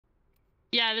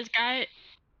Yeah, this guy,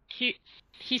 he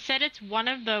he said it's one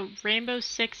of the Rainbow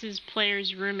Six's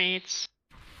players' roommates.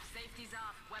 Safety's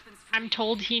off, weapons free. I'm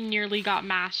told he nearly got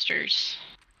masters,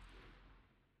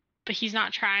 but he's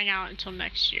not trying out until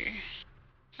next year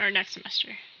or next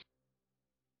semester.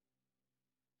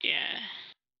 Yeah.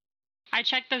 I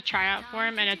checked the tryout for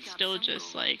him and it's still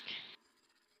just like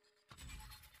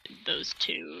those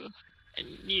two and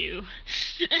you.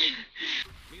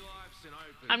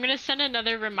 I'm gonna send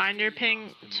another reminder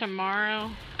ping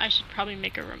tomorrow. I should probably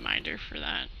make a reminder for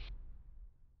that.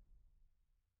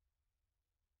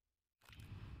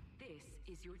 This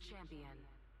is your champion.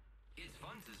 It's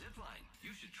fun to zipline.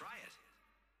 You should try it.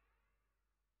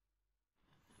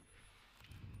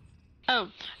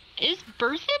 Oh, is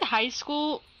Berthoud High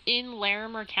School in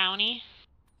Larimer County?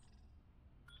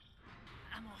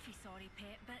 I'm awfully sorry,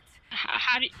 Pet, but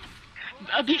How do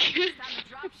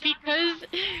because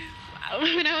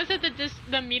when I was at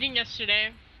the meeting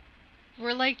yesterday,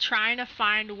 we're like trying to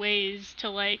find ways to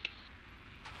like,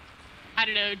 I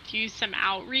don't know, do some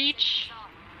outreach,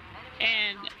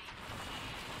 and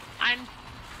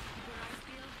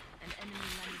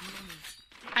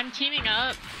I'm teaming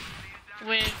up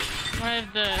with one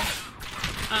of the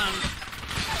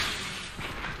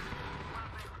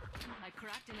I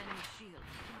cracked an enemy shield.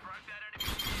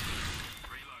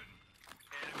 Reloading.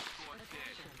 Enemy squad's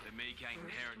dead. The Meek ain't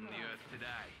inheriting the earth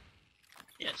today.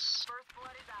 yes. First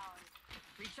blood is ours.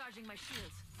 Recharging my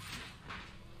shields.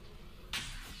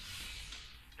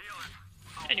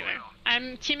 Anyway,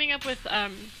 I'm teaming up with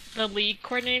the league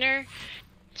coordinator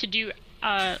to do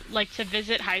like to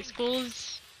visit high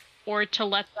schools or to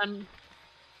let them.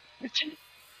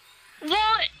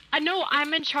 Well, I know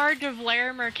I'm in charge of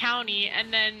Larimer County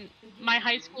and then my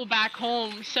high school back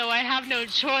home, so I have no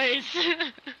choice. So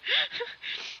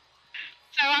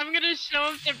I'm gonna show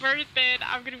up to Berthoud.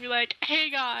 I'm gonna be like, hey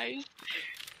guys.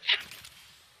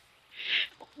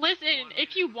 Listen,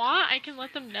 if you want, I can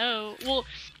let them know. Well,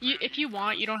 if you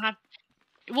want, you don't have.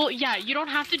 Well, yeah, you don't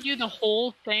have to do the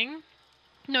whole thing.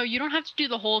 No, you don't have to do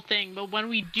the whole thing. But when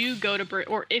we do go to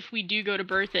or if we do go to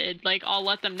Berthoud, like I'll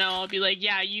let them know. I'll be like,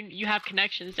 yeah, you have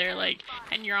connections there, like,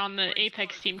 and you're on the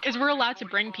Apex team because we're allowed to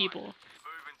bring people.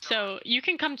 So you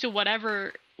can come to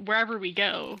wherever we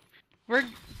go.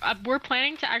 We're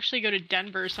planning to actually go to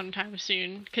Denver sometime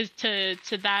soon, because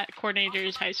to that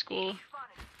coordinator's high school.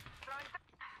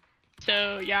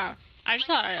 So yeah, I just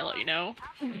thought I'd let you know.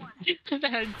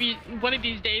 That'd be one of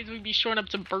these days we'd be showing up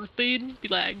to Berthoud, be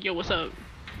like, yo, what's up?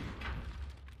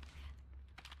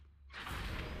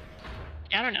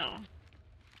 Yeah, I don't know.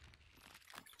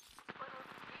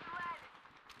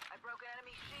 I broke an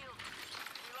enemy shield.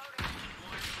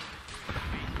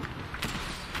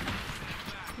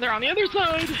 Reloading. They're on the other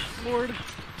side, Lord.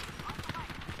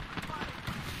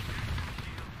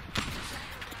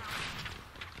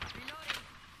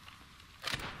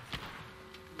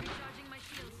 Recharging my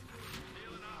shields.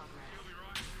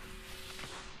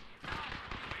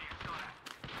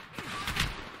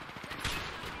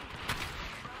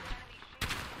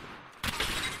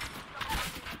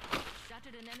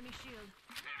 Shattered an enemy shield.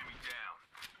 Enemy down.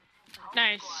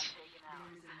 Nice.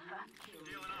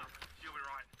 Healing up. You'll be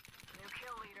right. New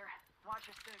kill leader. Watch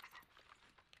your six.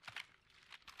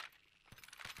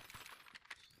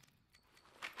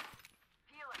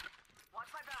 Healing. Watch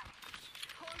my back.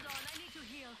 Hold on, I need to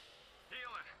heal.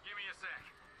 Healing. Give me a sec.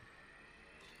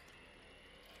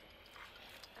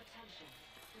 Attention.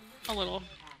 A little.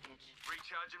 Package.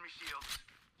 Recharging my shields.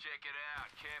 Check it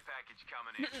out. Care package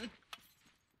coming in.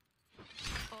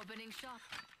 Opening shop.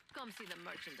 Come see the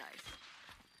merchandise.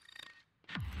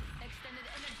 Extended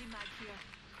energy mag here.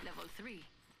 Level 3.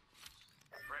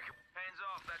 Hands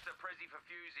off. That's a Prezi for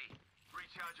Fusey.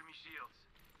 Recharging my shields.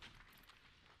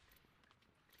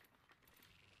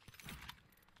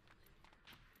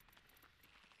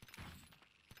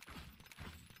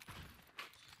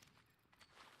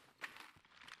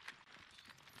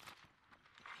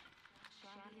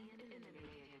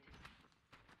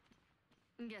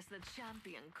 Guess the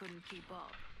champion couldn't keep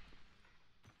up.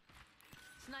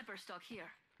 Sniper stock here.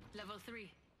 Level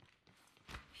 3.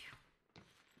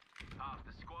 Half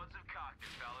the squads have cocked it,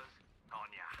 fellas.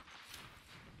 On ya.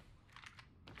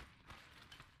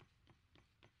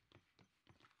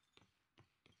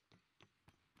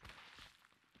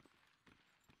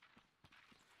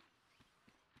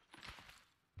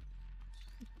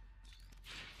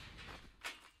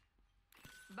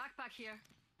 Backpack here.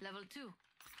 Level 2.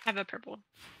 I have a purple.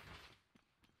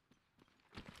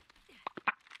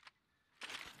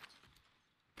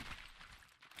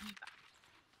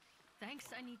 Thanks,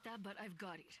 Anita, but I've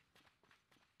got it.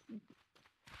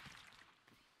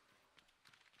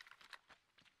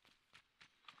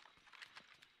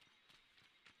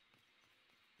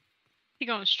 She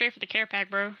going straight for the care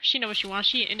pack, bro. She know what she wants.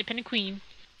 She an independent queen.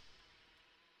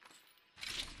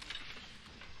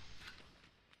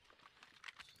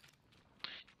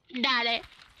 Dale.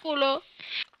 Culo.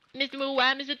 Mr.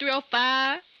 Worldwide, Mr.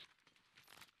 305.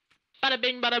 Bada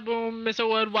bing, bada boom, Mr.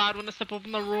 Worldwide when I step up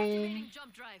in the room.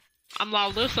 Jump drive. I'm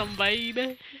loud, listen,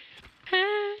 baby.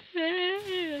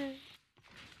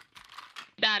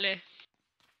 Dale.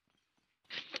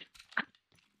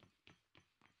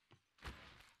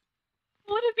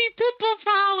 Want to be Pitbull for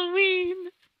Halloween?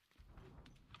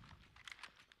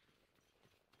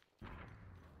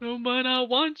 No, but I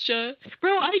want ya.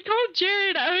 Bro, I told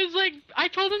Jared, I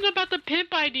told him about the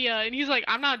pimp idea, and he's like,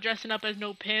 I'm not dressing up as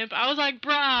no pimp. I was like,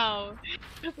 bro,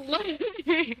 what a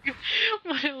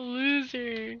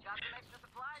loser. Got some extra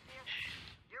supplies here.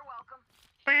 You're welcome.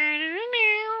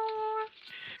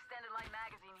 Extended light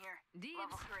magazine here.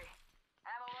 Level 3.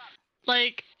 Ammo up.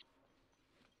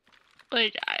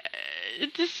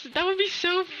 That would be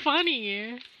so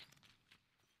funny.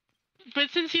 But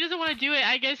since he doesn't want to do it,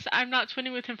 I guess I'm not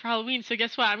twinning with him for Halloween, so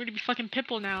guess what? I'm gonna be fucking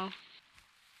Pitbull now.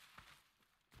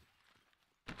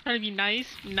 Trying to be nice?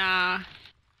 Nah.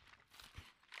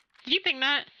 Did you ping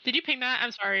that? Did you ping that?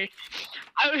 I'm sorry.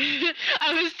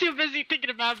 I was too busy thinking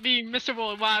about being Mr.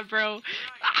 Worldwide, bro.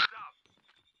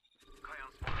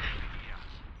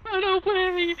 Run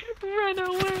away! Run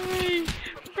away!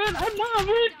 Run! I'm not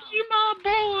with you, my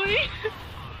boy!